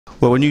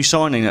Well, a new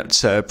signing at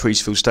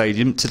Priestfield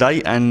Stadium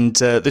today, and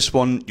this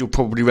one you'll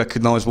probably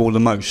recognise more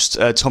than most.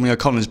 Tommy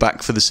O'Connor's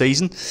back for the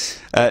season.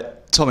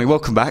 Tommy,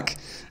 welcome back.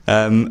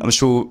 I'm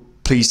sure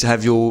pleased to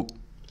have your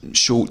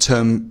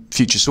short-term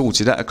future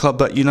sorted at a club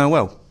that you know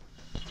well.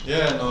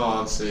 Yeah, no,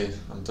 honestly,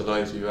 I'm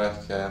delighted to be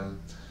back.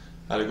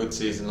 Had a good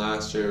season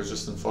last year. It was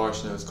just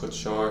unfortunate it was cut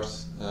short.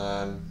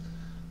 I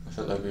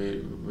felt like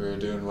we were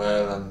doing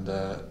well, and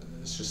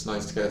it's just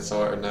nice to get it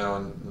sorted now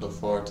and look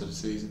forward to the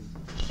season.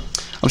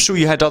 I'm sure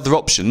you had other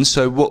options,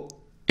 so what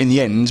in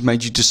the end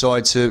made you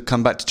decide to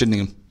come back to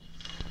Gillingham?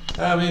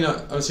 I mean,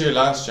 I was here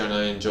last year and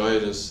I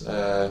enjoyed it.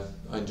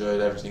 I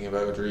enjoyed everything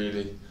about it,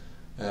 really.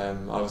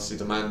 Obviously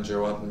the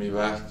manager wanted me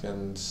back,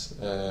 and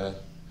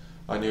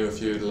I knew a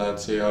few of the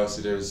lads here.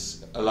 Obviously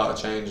there's a lot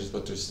of changes,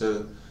 but there's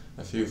still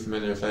a few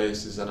familiar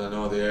faces, and I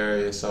know the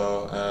area,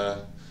 so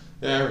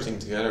yeah, everything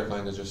together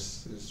kind of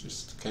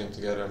just came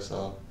together,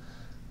 so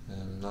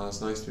no,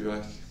 it's nice to be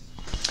back.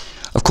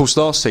 Of course,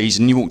 last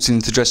season you walked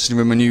into the dressing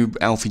room and knew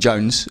Alfie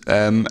Jones.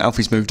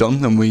 Alfie's moved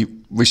on, and we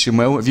wish him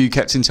well. Have you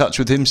kept in touch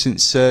with him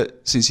since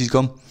he's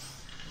gone?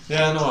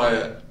 Yeah, no,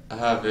 I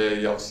have.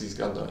 Obviously, he's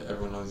gone.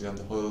 Everyone knows he's gone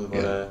to Hull,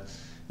 but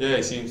yeah,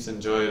 he seems to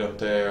enjoy it up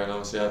there. And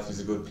obviously, Alfie's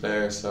a good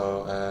player,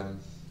 so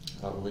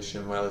I wish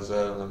him well as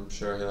well. And I'm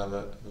sure he'll have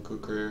a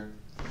good career.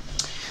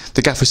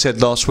 The gaffer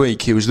said last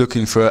week he was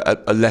looking for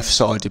a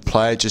left-sided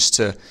player just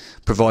to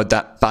provide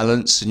that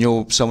balance. And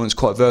you're someone that's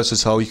quite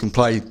versatile. You can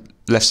play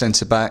left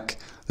centre back,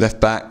 left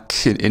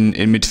back in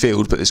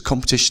midfield, but there's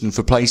competition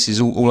for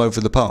places all over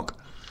the park.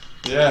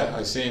 Yeah,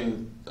 I've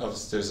seen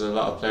obviously there's a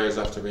lot of players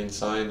after being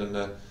signed,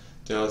 and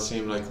they all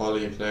seem like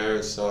quality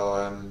players, so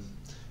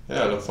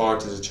yeah, I look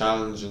forward to the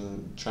challenge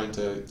and trying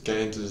to get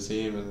into the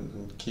team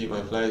and keep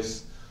my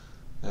place.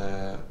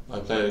 I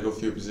played a good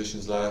few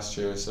positions last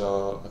year,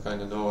 so I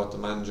kind of know what the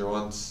manager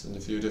wants in a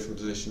few different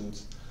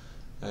positions,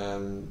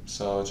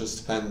 so it just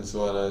depends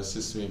what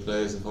system he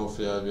plays, and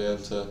hopefully I'll be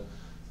able to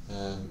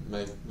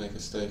make a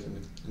stake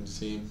in the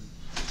team.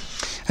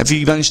 Have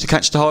you managed to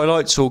catch the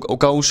highlights or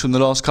goals from the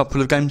last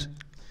couple of games?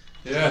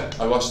 Yeah,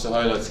 I watched the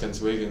highlights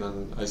against Wigan,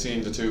 and I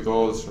seen the 2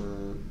 goals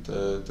from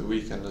the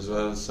weekend as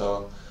well.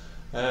 So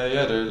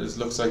yeah, it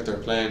looks like they're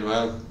playing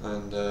well,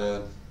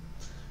 and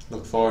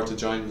look forward to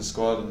joining the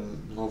squad,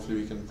 and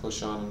hopefully we can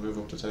push on and move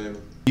up the table.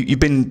 You've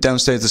been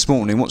downstairs this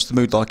morning. What's the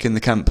mood like in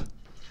the camp?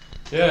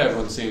 Yeah,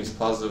 everyone seems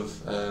positive.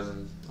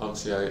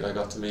 Obviously, I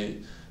got to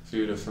meet a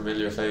few of the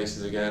familiar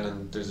faces again,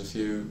 and there's a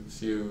few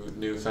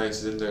new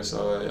faces in there,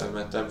 so I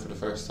met them for the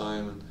first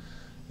time, and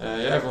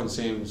yeah, everyone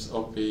seems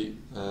upbeat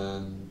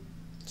and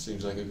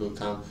seems like a good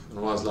camp, and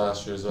it was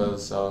last year as well,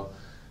 so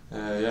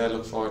yeah, I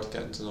look forward to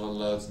getting to know the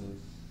lads and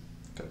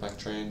get back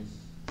training.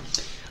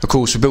 Of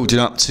course, we're building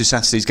up to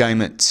Saturday's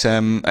game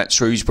at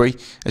Shrewsbury.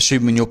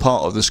 Assuming you're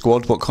part of the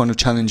squad, what kind of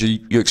challenge are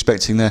you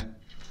expecting there?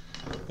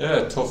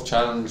 Yeah, tough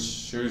challenge.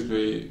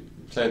 Shrewsbury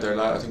played there.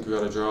 I think we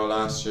got a draw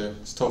last year.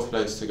 It's a tough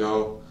place to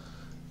go.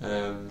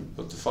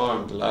 But the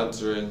form the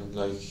lads are in,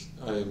 like,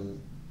 I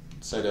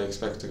said, I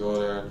expect to go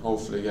there and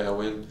hopefully get a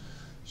win.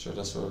 Sure,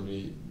 that's what we'll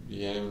be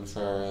aiming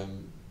for.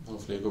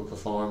 Hopefully a good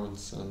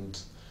performance, and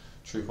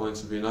 3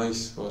 points would be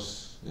nice, but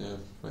yeah,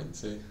 wait and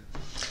see.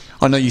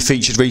 I know you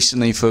featured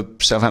recently for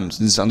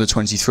Southampton's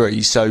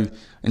under-23, so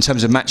in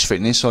terms of match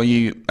fitness, are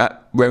you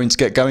raring to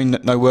get going,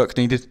 no work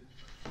needed?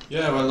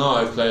 Yeah, well, no,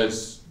 I've played,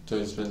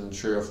 there's been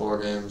 3 or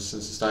 4 games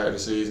since the start of the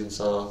season,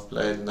 so I've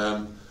played in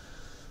them.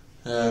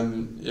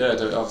 Yeah,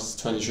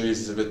 obviously 23s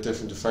is a bit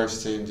different to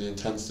first team. The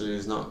intensity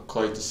is not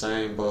quite the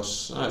same,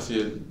 but I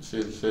feel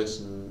fit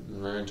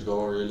and raring to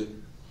go, really.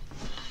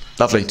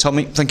 Lovely.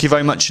 Tommy, thank you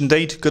very much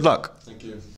indeed. Good luck. Thank you.